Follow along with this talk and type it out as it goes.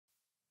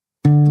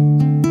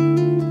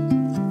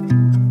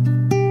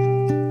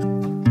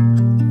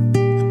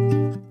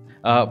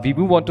We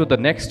move on to the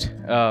next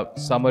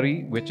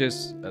summary, which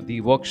is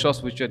the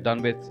workshops which were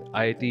done with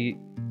IIT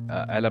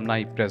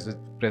alumni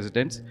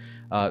presidents.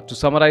 To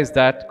summarize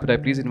that, could I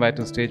please invite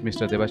on stage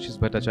Mr. Debashish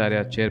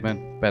Bhattacharya,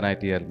 Chairman,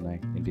 PanIIT Alumni,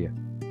 India.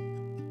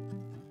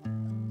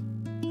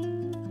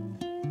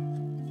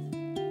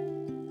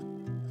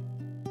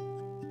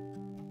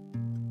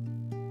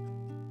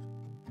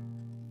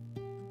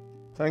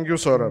 Thank you,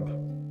 Saurabh.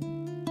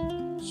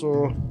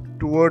 So,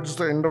 towards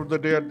the end of the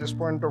day, at this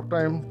point of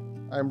time,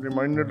 I am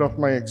reminded of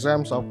my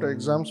exams. After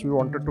exams, we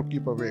wanted to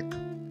keep awake.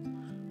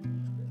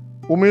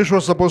 Umesh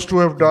was supposed to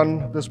have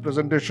done this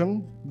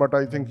presentation, but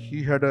I think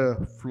he had a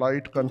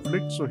flight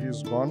conflict, so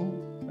he's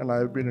gone. And I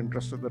have been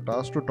entrusted the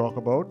task to talk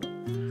about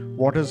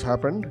what has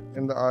happened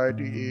in the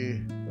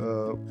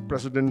IITA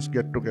Presidents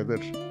Get Together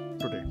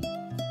today.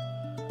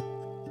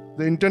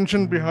 The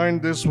intention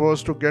behind this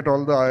was to get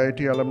all the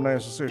IIT alumni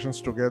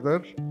associations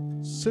together,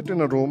 sit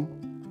in a room,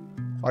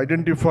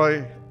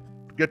 identify,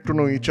 get to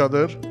know each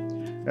other,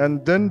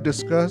 and then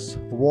discuss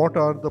what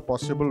are the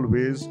possible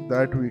ways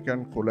that we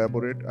can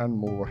collaborate and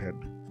move ahead.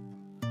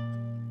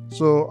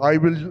 So I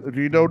will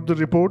read out the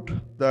report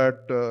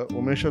that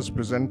Umesh has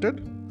presented.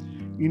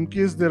 In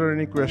case there are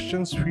any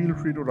questions, feel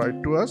free to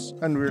write to us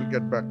and we'll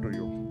get back to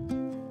you.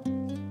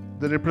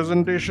 The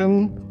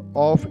representation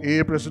of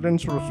AA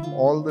presidents from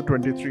all the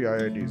 23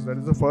 IITs. That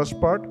is the first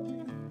part.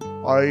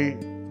 I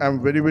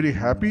am very, very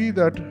happy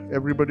that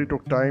everybody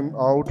took time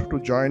out to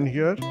join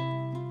here.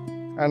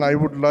 And I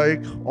would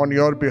like, on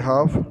your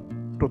behalf,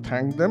 to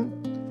thank them.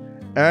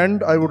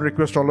 And I would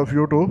request all of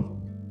you to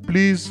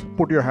please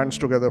put your hands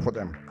together for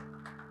them.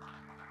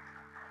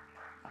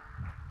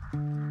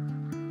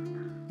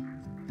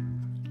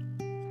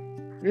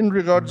 In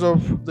regards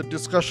of the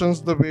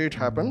discussions, the way it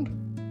happened,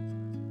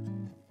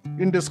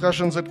 in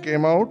discussions it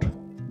came out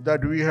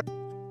that we have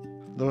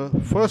the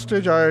first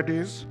stage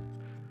IITs,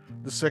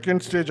 the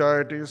second stage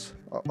IITs,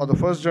 or the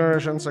first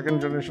generation, second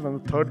generation,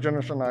 and the third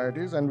generation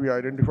IITs, and we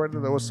identified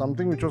that there was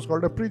something which was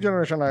called a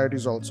pre-generation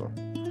IITs also.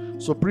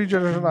 So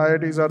pre-generation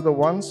IITs are the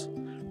ones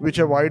which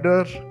have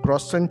either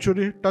crossed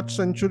century, touched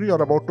century,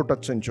 or about to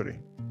touch century.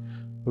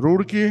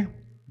 Roorkee,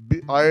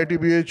 IIT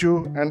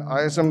BHU, and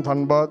ISM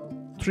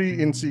Dhanbad,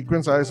 three in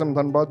sequence. ISM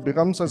Dhanbad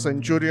becomes a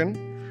centurion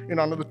in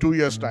another 2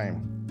 years'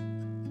 time.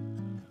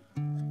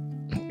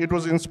 It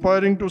was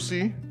inspiring to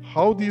see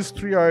how these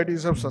three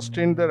IITs have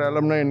sustained their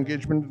alumni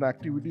engagement and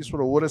activities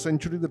for over a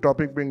century. The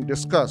topic being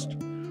discussed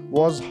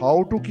was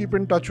how to keep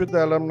in touch with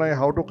the alumni,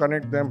 how to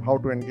connect them, how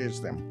to engage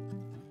them.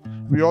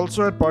 We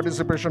also had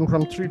participation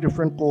from three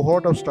different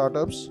cohort of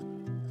startups,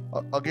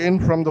 again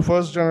from the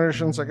first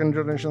generation, second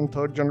generation,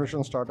 third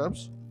generation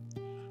startups,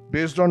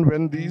 based on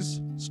when these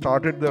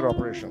started their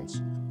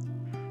operations.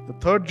 The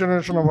third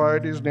generation of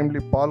IITs, namely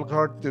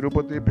Palghat,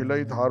 Tirupati,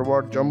 Bhilai,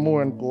 Dharwad,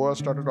 Jammu and Goa,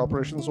 started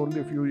operations only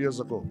a few years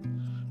ago,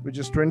 which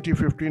is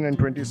 2015 and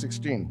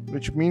 2016,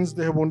 which means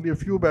they have only a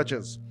few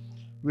batches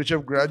which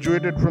have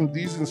graduated from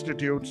these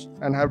institutes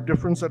and have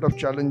different set of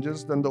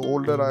challenges than the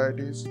older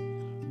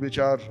IITs, which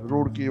are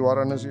Roorkee,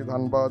 Varanasi,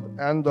 Dhanbad,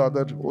 and the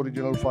other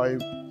original 5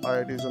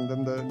 IITs, and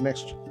then the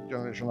next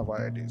generation of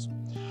IITs,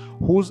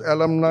 whose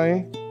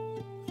alumni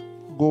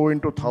go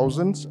into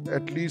thousands,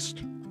 at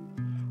least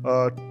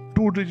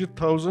 2-digit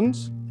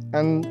thousands,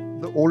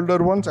 and the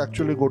older ones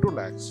actually go to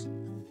lakhs.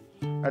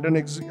 At an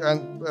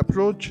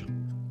approach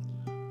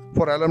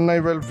for alumni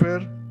welfare,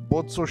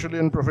 both socially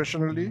and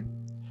professionally,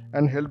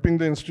 and helping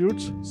the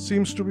institutes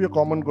seems to be a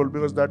common goal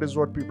because that is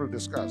what people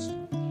discuss.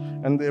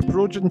 And the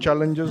approach and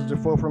challenges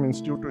differ from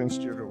institute to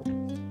institute.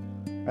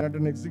 And at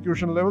an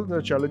execution level, there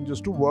are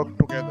challenges to work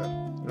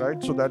together,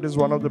 right? So that is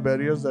one of the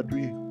barriers that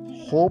we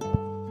hope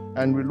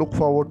and we look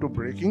forward to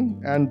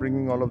breaking and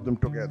bringing all of them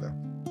together.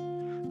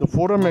 The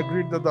forum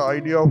agreed that the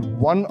idea of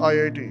one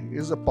IIT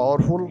is a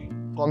powerful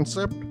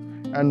concept,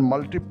 and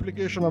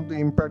multiplication of the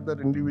impact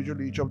that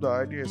individually each of the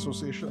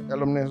IIT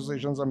alumni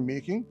associations are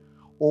making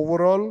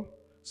overall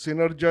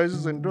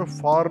synergizes into a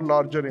far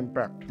larger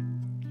impact.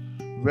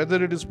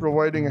 Whether it is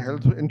providing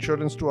health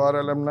insurance to our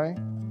alumni,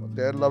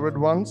 their loved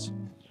ones,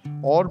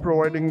 or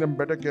providing them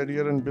better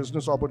career and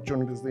business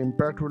opportunities, the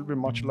impact will be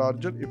much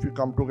larger if we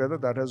come together.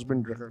 That has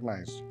been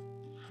recognized.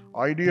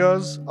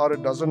 Ideas are a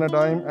dozen a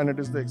dime, and it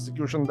is the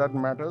execution that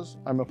matters.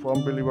 I'm a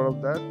firm believer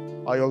of that.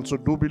 I also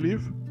do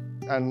believe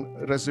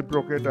and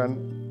reciprocate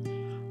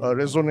and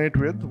resonate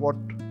with what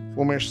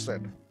Umesh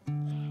said.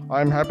 I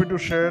am happy to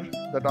share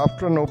that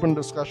after an open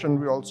discussion,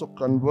 we also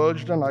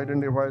converged and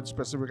identified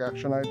specific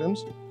action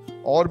items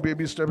or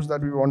baby steps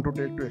that we want to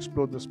take to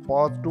explore this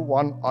path to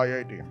one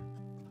IIT.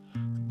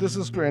 This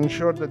is to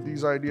ensure that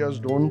these ideas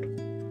don't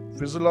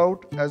fizzle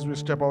out as we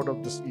step out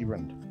of this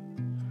event.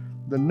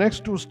 The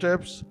next 2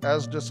 steps,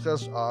 as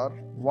discussed, are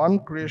 1,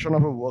 creation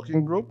of a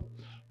working group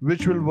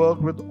which will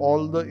work with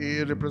all the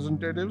AA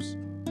representatives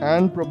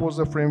and propose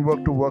a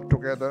framework to work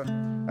together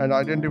and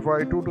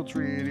identify 2 to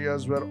 3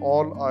 areas where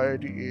all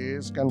IIT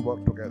AAs can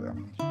work together.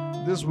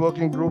 This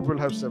working group will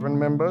have 7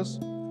 members,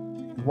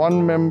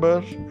 1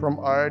 member from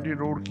IIT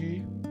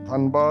Roorkee,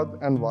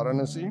 Dhanbad and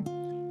Varanasi,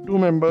 2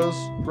 members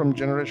from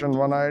Generation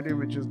 1 IIT,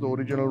 which is the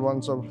original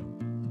ones of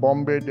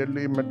Bombay,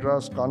 Delhi,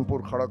 Madras,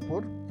 Kanpur,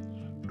 Kharagpur.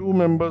 2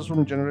 members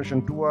from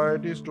Generation 2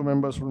 IITs, 2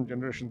 members from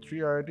Generation 3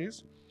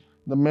 IITs.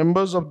 The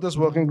members of this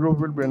working group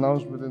will be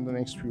announced within the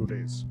next few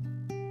days.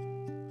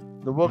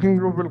 The working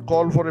group will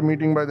call for a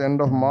meeting by the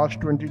end of March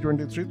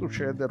 2023 to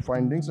share their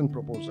findings and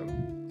proposal.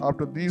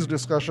 After these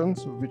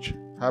discussions, which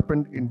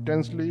happened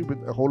intensely with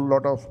a whole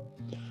lot of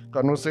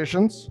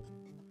conversations,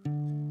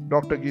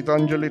 Dr.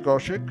 Geetanjali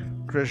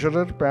Kaushik,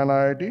 Treasurer,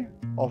 PanIIT,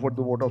 offered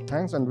the vote of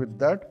thanks, and with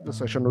that, the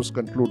session was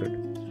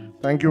concluded.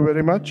 Thank you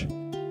very much.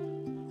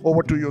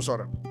 Over to you,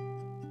 Saurabh.